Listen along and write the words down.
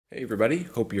Hey everybody,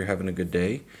 hope you're having a good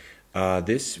day.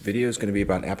 This video is going to be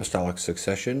about apostolic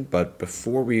succession, but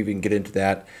before we even get into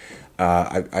that,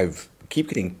 I've keep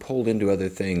getting pulled into other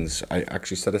things. I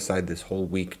actually set aside this whole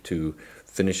week to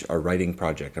finish a writing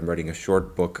project. I'm writing a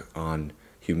short book on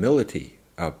humility,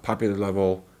 popular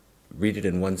level, read it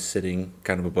in one sitting,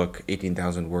 kind of a book,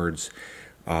 18,000 words.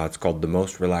 It's called The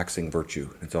Most Relaxing Virtue.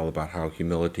 It's all about how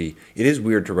humility, it is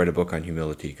weird to write a book on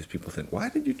humility because people think, why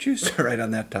did you choose to write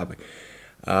on that topic?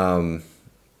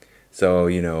 So,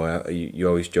 you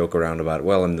always joke around about,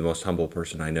 well, I'm the most humble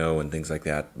person I know and things like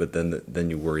that. But then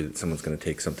you worry that someone's going to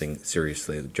take something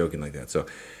seriously, joking like that. So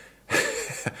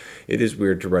it is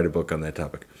weird to write a book on that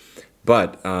topic.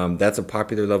 But that's a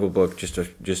popular level book, just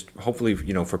hopefully,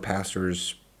 for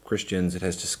pastors, Christians. It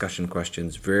has discussion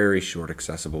questions, very short,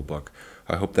 accessible book.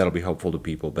 I hope that'll be helpful to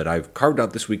people. But I've carved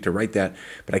out this week to write that,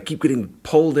 but I keep getting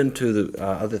pulled into the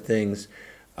other things.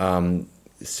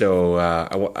 So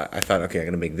I thought, okay, I'm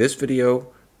going to make this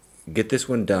video, get this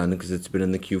one done because it's been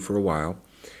in the queue for a while.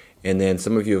 And then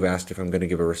some of you have asked if I'm going to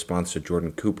give a response to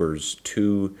Jordan Cooper's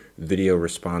 2 video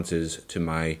responses to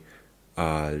my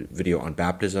video on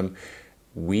baptism.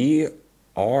 We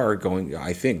are going,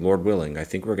 I think, Lord willing, I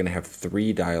think we're going to have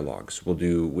 3 dialogues. We'll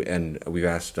do, and we've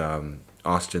asked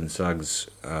Austin Suggs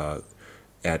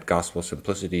at Gospel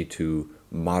Simplicity to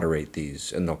moderate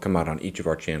these, and they'll come out on each of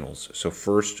our channels. So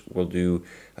first, we'll do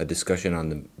a discussion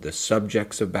on the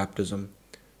subjects of baptism.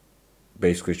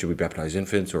 Basically, should we baptize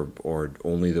infants or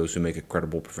only those who make a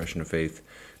credible profession of faith,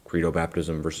 credo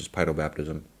baptism versus pidal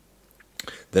baptism.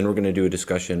 Then we're going to do a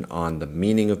discussion on the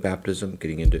meaning of baptism,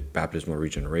 getting into baptismal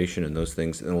regeneration and those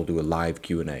things. And then we'll do a live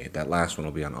Q&A. That last one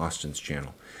will be on Austin's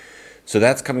channel. So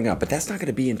that's coming up, but that's not going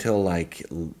to be until like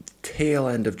tail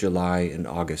end of July and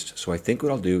August. So I think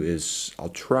what I'll do is I'll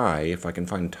try, if I can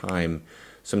find time,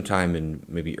 sometime in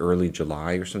maybe early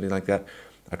July or something like that,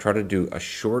 I'll try to do a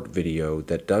short video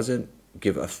that doesn't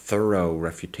give a thorough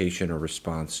refutation or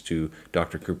response to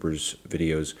Dr. Cooper's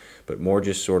videos, but more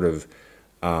just sort of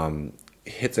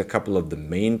hits a couple of the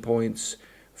main points,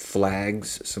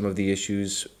 flags some of the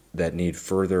issues that need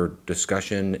further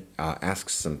discussion,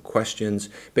 asks some questions.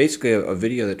 Basically, a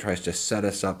video that tries to set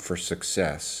us up for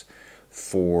success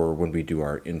for when we do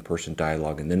our in-person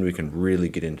dialogue, and then we can really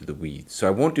get into the weeds. So I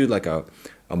won't do like a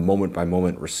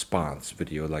moment-by-moment response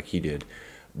video like he did.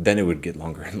 Then it would get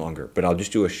longer and longer. But I'll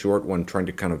just do a short one trying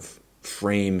to kind of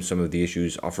frame some of the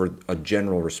issues, offer a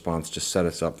general response to set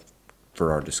us up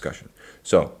for our discussion.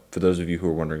 So for those of you who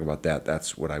are wondering about that,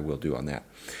 that's what I will do on that.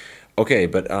 Okay,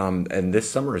 but and this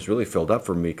summer is really filled up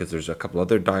for me because there's a couple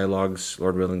other dialogues,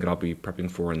 Lord willing, that I'll be prepping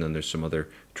for, and then there's some other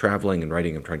traveling and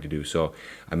writing I'm trying to do. So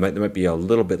there might be a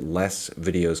little bit less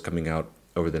videos coming out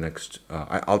over the next.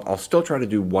 I'll still try to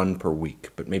do 1 per week,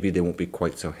 but maybe they won't be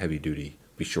quite so heavy duty.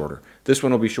 Be shorter. This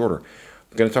one will be shorter.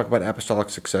 I'm going to talk about apostolic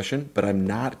succession, but I'm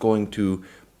not going to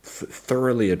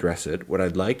thoroughly address it. What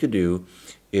I'd like to do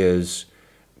is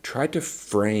try to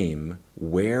frame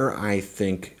where I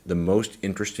think the most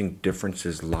interesting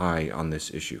differences lie on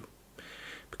this issue.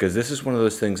 Because this is one of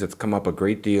those things that's come up a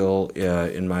great deal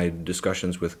in my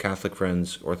discussions with Catholic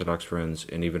friends, Orthodox friends,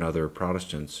 and even other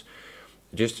Protestants.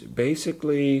 Just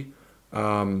basically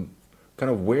kind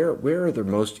of where are the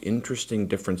most interesting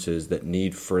differences that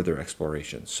need further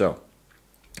exploration. So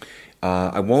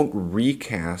I won't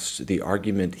recast the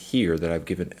argument here that I've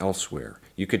given elsewhere.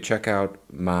 You could check out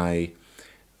my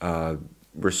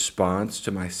response to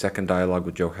my second dialogue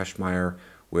with Joe Heschmeyer,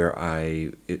 where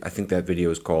I think that video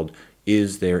is called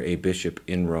 "Is There a Bishop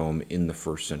in Rome in the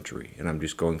First Century?" And I'm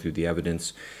just going through the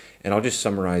evidence, and I'll just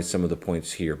summarize some of the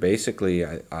points here. Basically,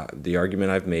 the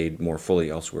argument I've made more fully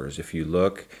elsewhere is if you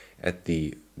look at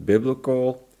the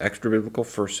biblical, extra-biblical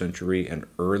first century and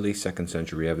early second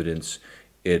century evidence,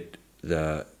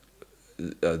 this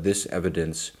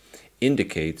evidence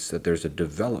indicates that there's a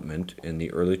development in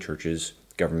the early church's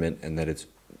government and that it's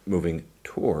moving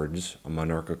towards a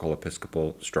monarchical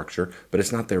episcopal structure, but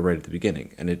it's not there right at the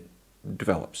beginning, and it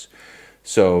develops.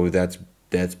 So that's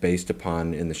based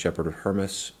upon, in the Shepherd of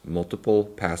Hermas, multiple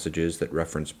passages that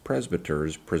reference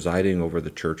presbyters presiding over the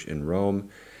church in Rome,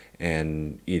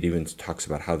 and it even talks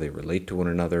about how they relate to one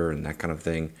another and that kind of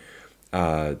thing.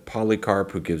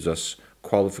 Polycarp, who gives us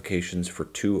qualifications for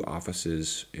 2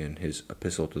 offices in his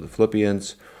epistle to the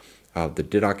Philippians. The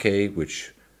Didache,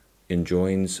 which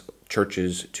enjoins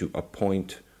churches to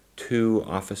appoint 2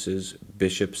 offices,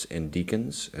 bishops and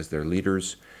deacons, as their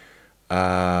leaders.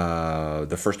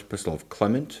 The first epistle of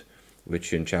Clement,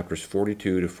 which in chapters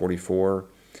 42 to 44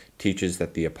 teaches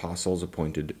that the apostles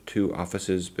appointed 2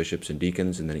 offices, bishops and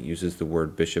deacons, and then it uses the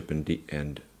word bishop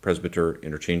and presbyter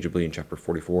interchangeably in chapter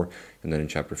 44, and then in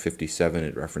chapter 57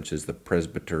 it references the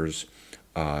presbyters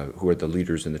who are the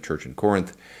leaders in the church in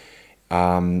Corinth.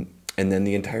 And then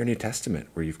the entire New Testament,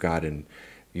 where you've got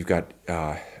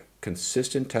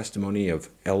consistent testimony of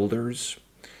elders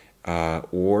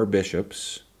or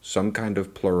bishops, some kind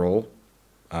of plural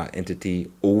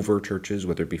entity over churches,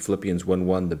 whether it be Philippians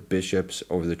 1:1, the bishops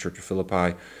over the church of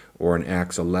Philippi, or in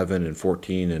Acts 11 and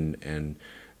 14 and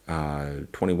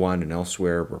 21 and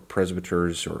elsewhere, where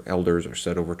presbyters or elders are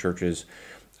set over churches.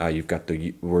 You've got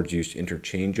the words used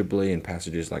interchangeably in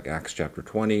passages like Acts chapter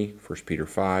 20, 1 Peter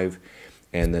 5,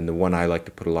 and then the one I like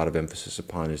to put a lot of emphasis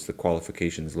upon is the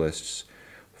qualifications lists,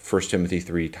 1 Timothy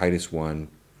 3, Titus 1,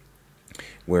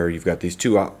 where you've got these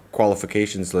two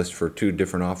qualifications lists for two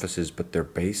different offices, but they're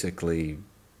basically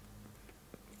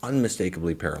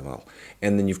unmistakably parallel.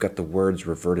 And then you've got the words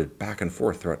reverted back and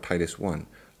forth throughout Titus 1.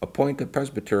 Appoint a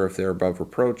presbyter if they're above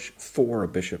reproach, for a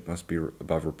bishop must be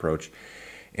above reproach.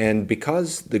 And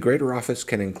because the greater office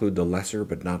can include the lesser,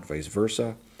 but not vice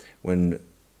versa, when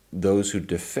those who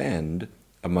defend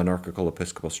a monarchical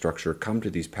episcopal structure come to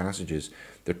these passages,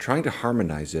 they're trying to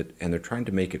harmonize it and they're trying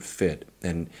to make it fit.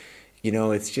 And, you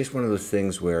know, it's just one of those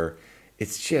things where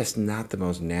it's just not the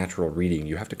most natural reading.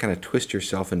 You have to kind of twist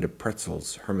yourself into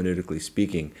pretzels, hermeneutically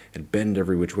speaking, and bend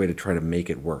every which way to try to make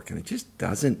it work. And it just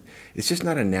doesn't, it's just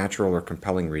not a natural or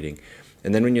compelling reading.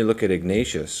 And then when you look at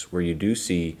Ignatius, where you do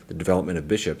see the development of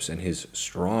bishops and his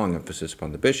strong emphasis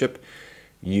upon the bishop,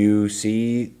 you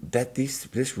see that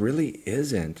this really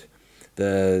isn't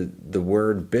the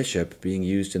word bishop being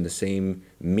used in the same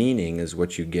meaning as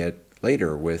what you get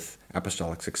later with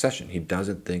apostolic succession. He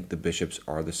doesn't think the bishops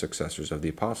are the successors of the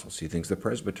apostles. He thinks the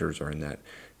presbyters are in that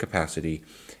capacity.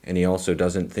 And he also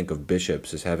doesn't think of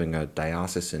bishops as having a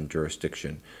diocesan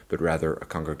jurisdiction, but rather a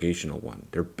congregational one.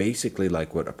 They're basically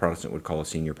like what a Protestant would call a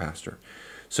senior pastor.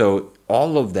 So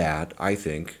all of that, I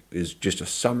think, is just a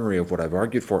summary of what I've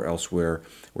argued for elsewhere,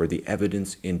 where the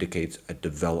evidence indicates a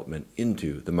development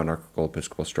into the monarchical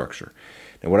episcopal structure.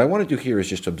 Now, what I want to do here is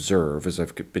just observe, as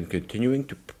I've been continuing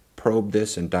to probe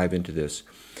this and dive into this,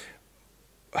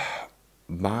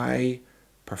 my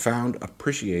profound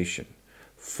appreciation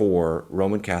for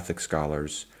Roman Catholic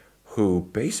scholars who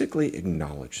basically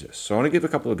acknowledge this. So I want to give a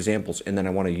couple examples, and then I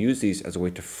want to use these as a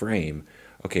way to frame,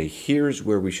 okay, here's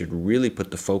where we should really put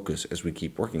the focus as we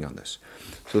keep working on this.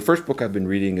 So the first book I've been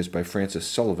reading is by Francis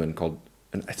Sullivan called,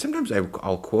 and sometimes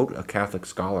I'll quote a Catholic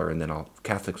scholar, and then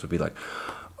Catholics will be like,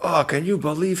 oh, can you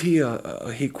believe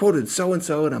he quoted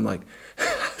so-and-so? And I'm like,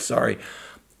 sorry,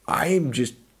 I'm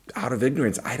just out of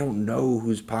ignorance. I don't know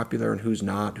who's popular and who's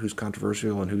not, who's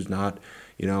controversial and who's not.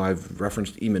 You know, I've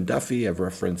referenced Eamon Duffy, I've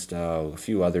referenced a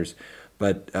few others.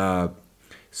 But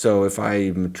so if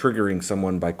I'm triggering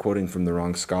someone by quoting from the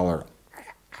wrong scholar,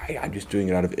 I'm just doing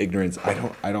it out of ignorance.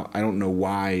 I don't know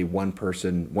why one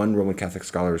Roman Catholic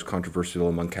scholar is controversial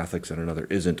among Catholics and another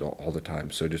isn't all the time.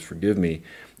 So just forgive me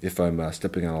if I'm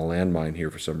stepping on a landmine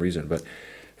here for some reason. But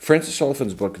Francis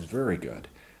Sullivan's book is very good.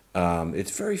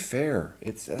 It's very fair.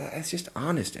 It's just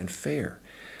honest and fair.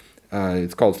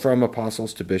 It's called From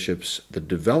Apostles to Bishops, The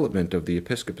Development of the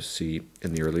Episcopacy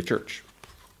in the Early Church.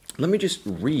 Let me just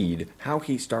read how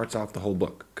he starts off the whole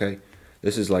book, okay?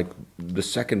 This is like the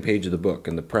second page of the book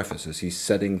in the preface as he's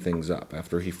setting things up.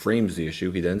 After he frames the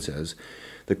issue, he then says,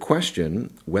 the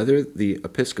question whether the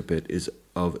episcopate is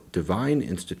of divine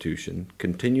institution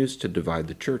continues to divide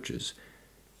the churches,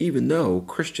 even though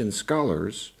Christian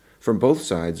scholars from both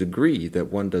sides agree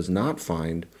that one does not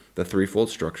find the threefold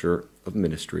structure of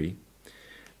ministry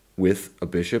with a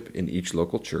bishop in each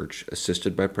local church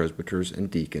assisted by presbyters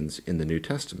and deacons in the New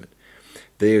Testament.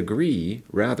 They agree,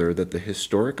 rather, that the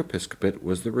historic episcopate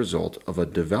was the result of a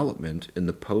development in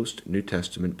the post-New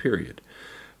Testament period,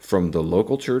 from the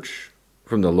local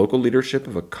leadership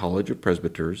of a college of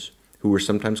presbyters, who were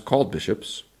sometimes called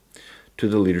bishops, to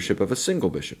the leadership of a single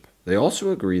bishop. They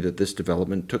also agree that this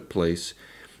development took place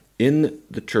in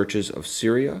the churches of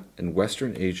Syria and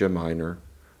Western Asia Minor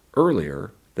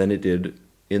earlier than it did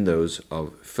in those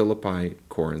of Philippi,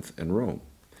 Corinth, and Rome.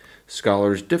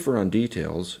 Scholars differ on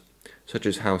details, such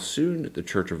as how soon the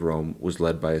Church of Rome was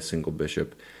led by a single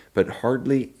bishop, but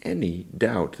hardly any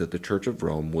doubt that the Church of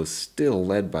Rome was still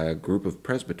led by a group of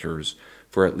presbyters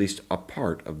for at least a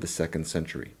part of the 2nd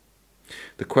century.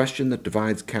 The question that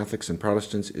divides Catholics and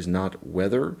Protestants is not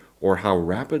whether or how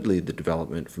rapidly the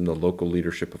development from the local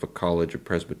leadership of a college of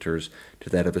presbyters to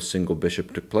that of a single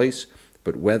bishop took place,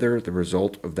 but whether the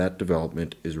result of that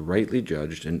development is rightly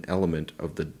judged an element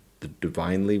of the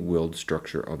divinely willed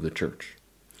structure of the church.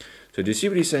 So do you see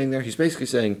what he's saying there? He's basically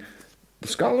saying the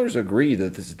scholars agree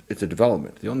that it's a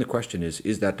development. The only question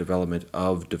is that development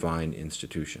of divine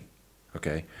institution?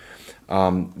 Okay.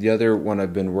 The other one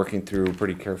I've been working through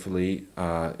pretty carefully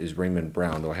is Raymond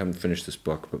Brown, though I haven't finished this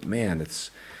book. But man,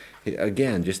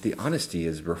 again, just the honesty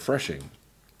is refreshing.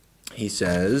 He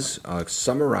says,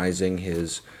 summarizing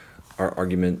his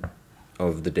argument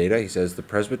of the data, he says the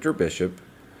presbyter bishops,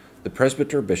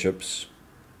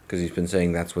 because he's been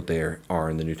saying that's what they are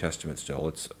in the New Testament still.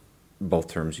 It's both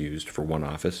terms used for one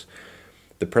office.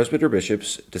 The presbyter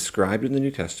bishops described in the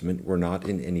New Testament were not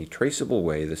in any traceable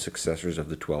way the successors of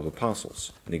the 12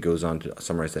 apostles. And he goes on to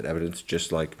summarize that evidence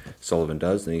just like Sullivan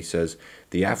does. And he says,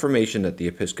 the affirmation that the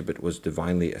episcopate was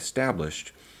divinely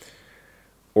established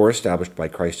or established by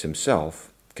Christ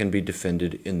himself can be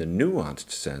defended in the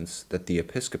nuanced sense that the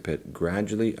episcopate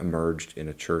gradually emerged in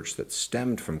a church that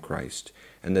stemmed from Christ,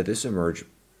 and that this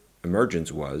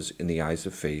emergence was, in the eyes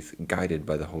of faith, guided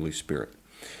by the Holy Spirit.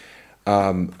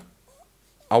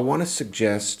 I want to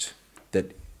suggest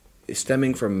that,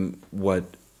 stemming from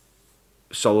what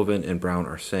Sullivan and Brown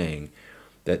are saying,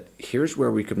 that here's where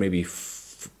we could maybe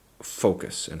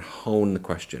focus and hone the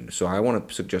question. So I want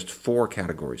to suggest 4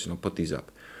 categories, and I'll put these up.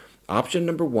 Option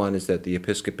number 1 is that the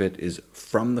episcopate is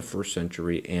from the first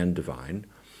century and divine.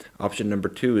 Option number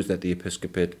 2 is that the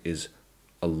episcopate is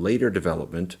a later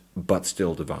development, but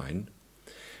still divine.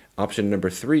 Option number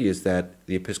 3 is that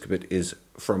the episcopate is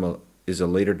a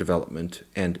later development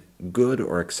and good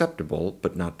or acceptable,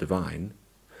 but not divine.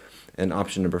 And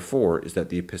option number 4 is that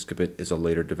the episcopate is a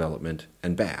later development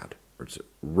and bad, or it's a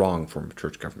wrong form of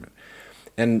church government.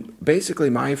 And basically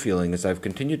my feeling is I've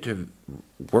continued to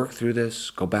work through this,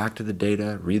 go back to the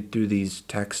data, read through these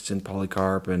texts in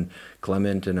Polycarp and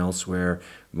Clement and elsewhere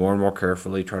more and more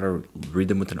carefully, try to read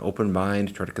them with an open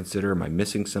mind, try to consider, am I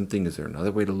missing something? Is there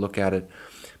another way to look at it?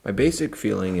 My basic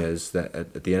feeling is that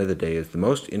at the end of the day is the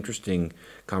most interesting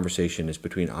conversation is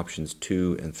between options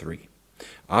 2 and 3.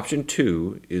 Option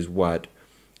 2 is what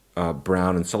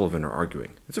Brown and Sullivan are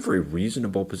arguing. It's a very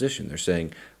reasonable position. They're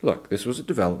saying, look, this was a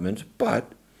development,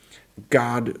 but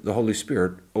God, the Holy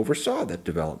Spirit, oversaw that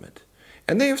development.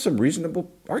 And they have some reasonable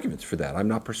arguments for that. I'm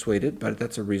not persuaded, but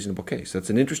that's a reasonable case.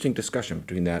 That's an interesting discussion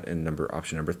between that and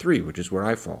option number 3, which is where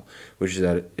I fall, which is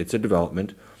that it's a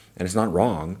development, and it's not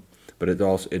wrong, but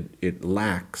it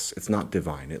lacks, it's not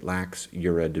divine. It lacks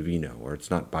iura divino, or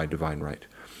it's not by divine right.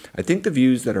 I think the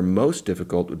views that are most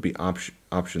difficult would be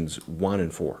options 1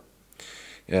 and 4.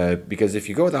 Because if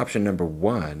you go with option number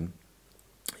 1,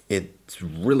 it's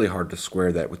really hard to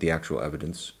square that with the actual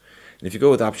evidence. And if you go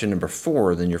with option number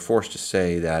 4, then you're forced to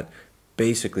say that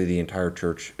basically the entire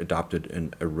church adopted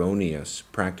an erroneous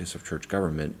practice of church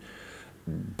government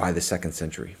by the 2nd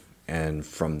century and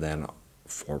from then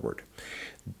forward.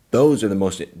 Those are the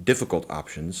most difficult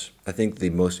options. I think the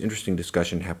most interesting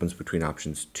discussion happens between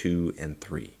options 2 and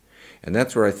 3. And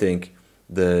that's where I think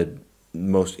the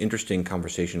most interesting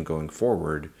conversation going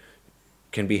forward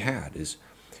can be had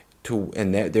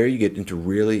there you get into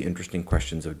really interesting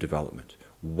questions of development.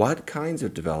 What kinds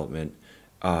of development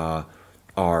are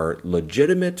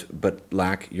legitimate but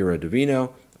lack iura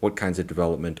divino? What kinds of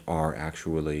development are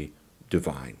actually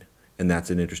divine? And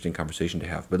that's an interesting conversation to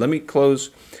have. But let me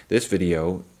close this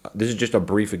video. This is just a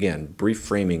brief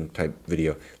framing type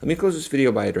video. Let me close this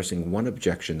video by addressing one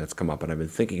objection that's come up and I've been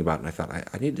thinking about, and I thought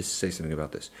I need to say something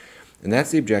about this. And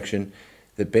that's the objection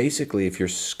that basically if you're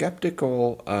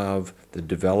skeptical of the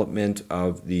development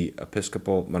of the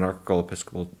monarchical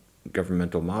episcopal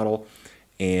governmental model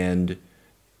and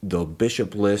the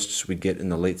bishop lists we get in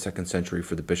the late 2nd century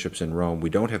for the bishops in Rome,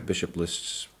 we don't have bishop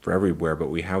lists for everywhere, but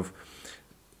we have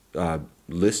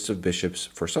lists of bishops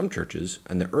for some churches,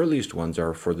 and the earliest ones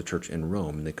are for the church in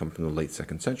Rome, and they come from the late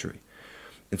 2nd century.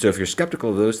 And so if you're skeptical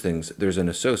of those things, there's an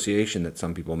association that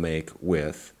some people make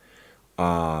with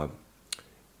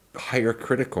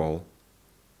hierarchical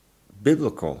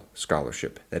biblical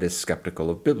scholarship that is skeptical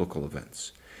of biblical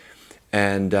events.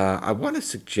 And I want to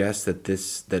suggest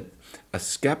that a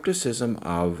skepticism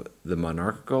of the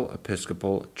monarchical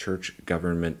episcopal church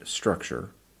government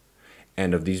structure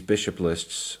and of these bishop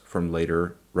lists from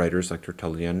later writers like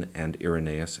Tertullian and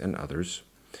Irenaeus and others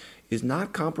is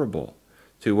not comparable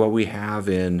to what we have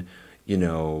in,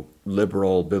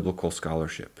 liberal biblical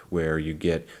scholarship, where you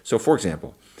get, so for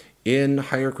example, in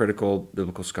hierarchical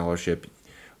biblical scholarship,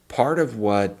 part of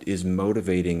what is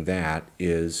motivating that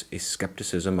is a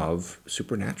skepticism of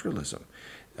supernaturalism.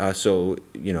 If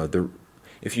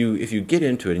you get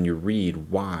into it and you read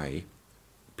why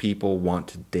people want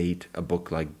to date a book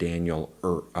like Daniel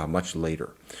much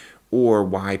later, or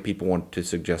why people want to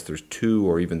suggest there's 2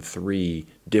 or even 3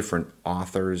 different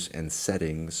authors and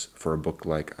settings for a book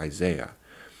like Isaiah,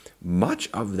 much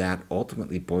of that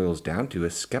ultimately boils down to a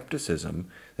skepticism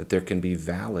that there can be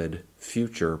valid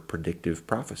future predictive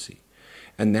prophecy.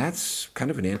 And that's kind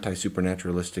of an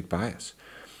anti-supernaturalistic bias.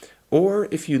 Or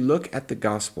if you look at the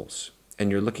Gospels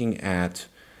and you're looking at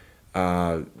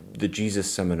the Jesus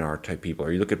Seminar type people,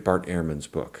 or you look at Bart Ehrman's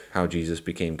book, How Jesus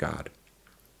Became God,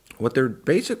 what they're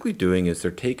basically doing is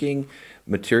they're taking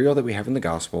material that we have in the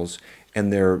Gospels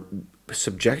and they're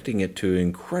subjecting it to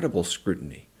incredible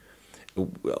scrutiny,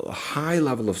 a high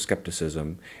level of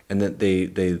skepticism, and that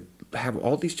they have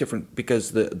all these different,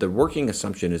 because the working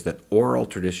assumption is that oral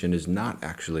tradition is not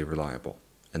actually reliable.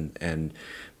 And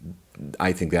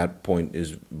I think that point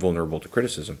is vulnerable to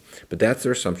criticism. But that's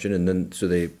their assumption, and then so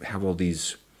they have all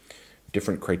these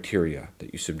different criteria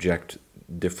that you subject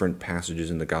different passages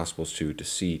in the Gospels to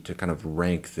see, to kind of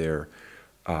rank their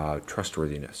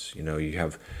trustworthiness. You know, you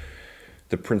have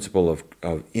the principle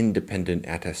of independent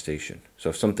attestation. So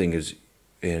if something is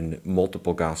in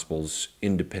multiple Gospels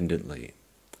independently,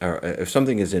 or if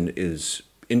something is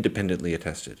independently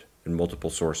attested in multiple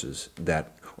sources,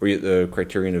 that, or the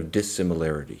criterion of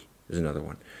dissimilarity is another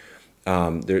one.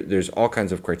 There's all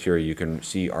kinds of criteria. You can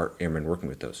see Art Ehrman working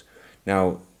with those.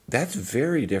 Now, that's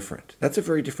very different. That's a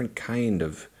very different kind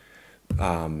of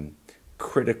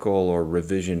critical or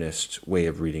revisionist way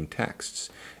of reading texts.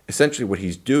 Essentially what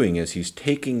he's doing is he's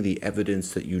taking the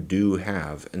evidence that you do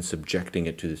have and subjecting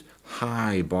it to this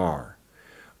high bar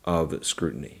of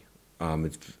scrutiny.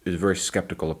 It's a very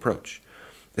skeptical approach.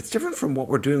 It's different from what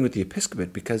we're doing with the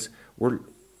episcopate, because we're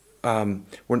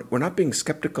not being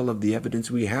skeptical of the evidence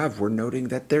we have. We're noting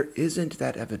that there isn't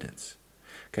that evidence.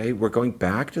 Okay, we're going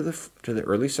back to the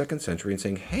early 2nd century and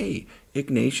saying, hey,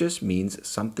 Ignatius means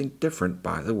something different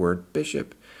by the word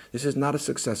bishop. This is not a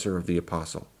successor of the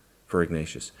apostle for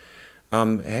Ignatius.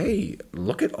 Hey,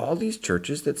 look at all these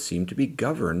churches that seem to be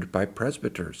governed by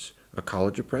presbyters, a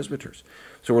college of presbyters.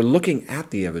 So we're looking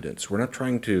at the evidence. We're not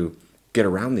trying to get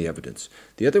around the evidence.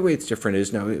 The other way it's different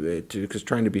is now, because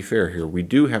trying to be fair here, we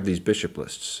do have these bishop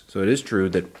lists. So it is true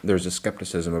that there's a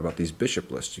skepticism about these bishop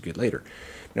lists you get later.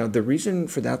 Now, the reason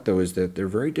for that, though, is that they're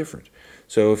very different.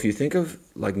 So if you think of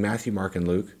like Matthew, Mark, and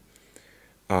Luke,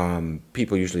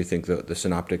 people usually think that the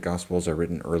synoptic gospels are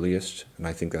written earliest, and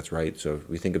I think that's right. So if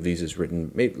we think of these as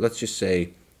written, maybe, let's just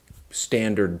say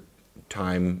standard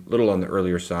time, a little on the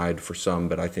earlier side for some,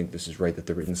 but I think this is right that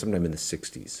they're written sometime in the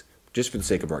 60s. Just for the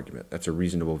sake of argument, that's a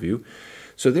reasonable view.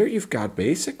 So there you've got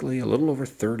basically a little over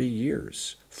 30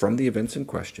 years from the events in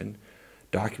question,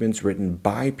 documents written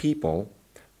by people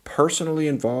personally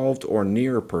involved or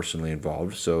near personally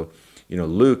involved. So, you know,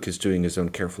 Luke is doing his own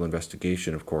careful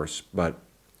investigation, of course, but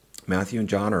Matthew and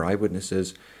John are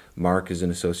eyewitnesses. Mark is an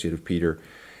associate of Peter,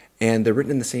 and they're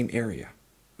written in the same area.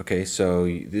 Okay, so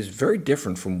this is very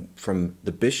different from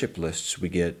the bishop lists we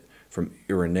get from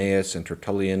Irenaeus and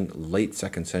Tertullian, late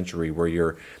 2nd century, where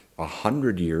you're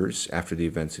 100 years after the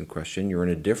events in question. You're in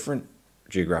a different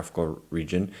geographical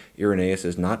region. Irenaeus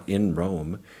is not in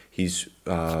Rome. He's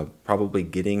probably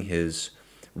getting his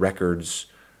records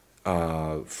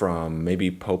from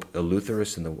maybe Pope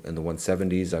Eleutherus in the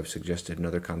 170s. I've suggested in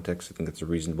other contexts. I think that's a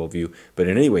reasonable view. But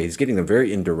in any way, he's getting them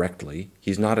very indirectly.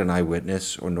 He's not an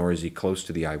eyewitness, or nor is he close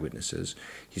to the eyewitnesses.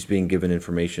 He's being given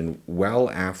information well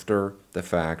after the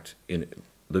fact,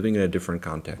 living in a different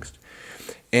context.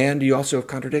 And you also have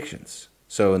contradictions.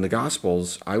 So in the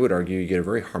Gospels, I would argue you get a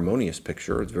very harmonious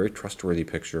picture. It's a very trustworthy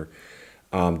picture.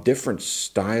 Different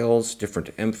styles,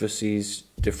 different emphases,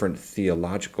 different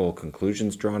theological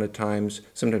conclusions drawn at times,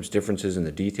 sometimes differences in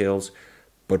the details,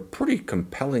 but pretty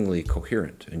compellingly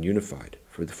coherent and unified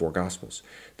for the 4 Gospels.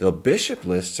 The bishop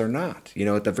lists are not. You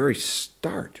know, at the very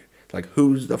start, like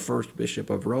who's the first bishop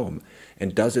of Rome?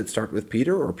 And does it start with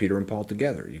Peter or Peter and Paul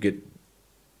together? You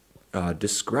get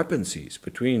discrepancies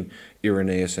between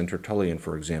Irenaeus and Tertullian,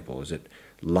 for example. Is it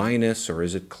Linus or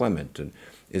is it Clement? And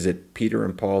is it Peter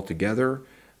and Paul together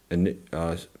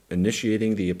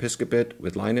initiating the episcopate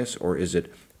with Linus, or is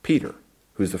it Peter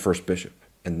who's the first bishop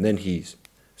and then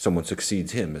someone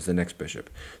succeeds him as the next bishop?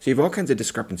 So you have all kinds of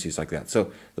discrepancies like that.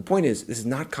 So the point is, this is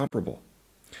not comparable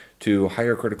to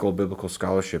higher critical biblical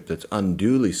scholarship that's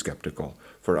unduly skeptical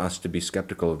for us to be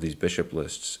skeptical of these bishop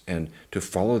lists and to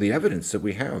follow the evidence that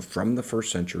we have from the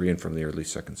 1st century and from the early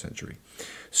 2nd century.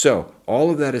 So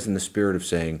all of that is in the spirit of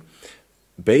saying,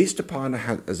 based upon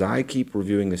as I keep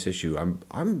reviewing this issue,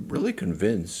 I'm really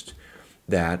convinced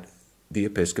that the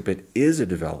episcopate is a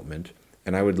development,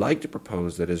 and I would like to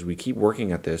propose that as we keep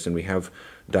working at this, and we have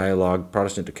dialogue,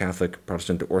 Protestant to Catholic,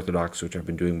 Protestant to Orthodox, which I've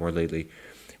been doing more lately,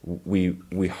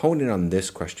 we hone in on this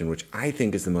question, which I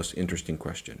think is the most interesting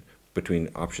question between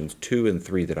options 2 and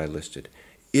 3 that I listed.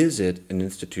 Is it an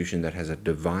institution that has a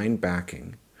divine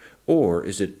backing, or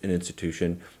is it an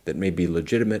institution that may be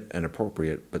legitimate and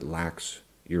appropriate but lacks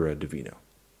Jura Divino?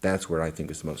 That's where I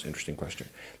think is the most interesting question.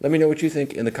 Let me know what you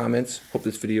think in the comments. Hope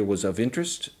this video was of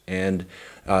interest, and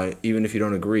even if you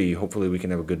don't agree, hopefully we can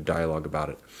have a good dialogue about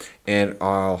it. And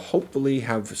I'll hopefully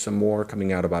have some more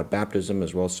coming out about baptism,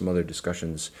 as well as some other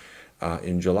discussions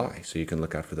in July, so you can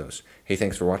look out for those. Hey,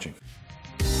 thanks for watching.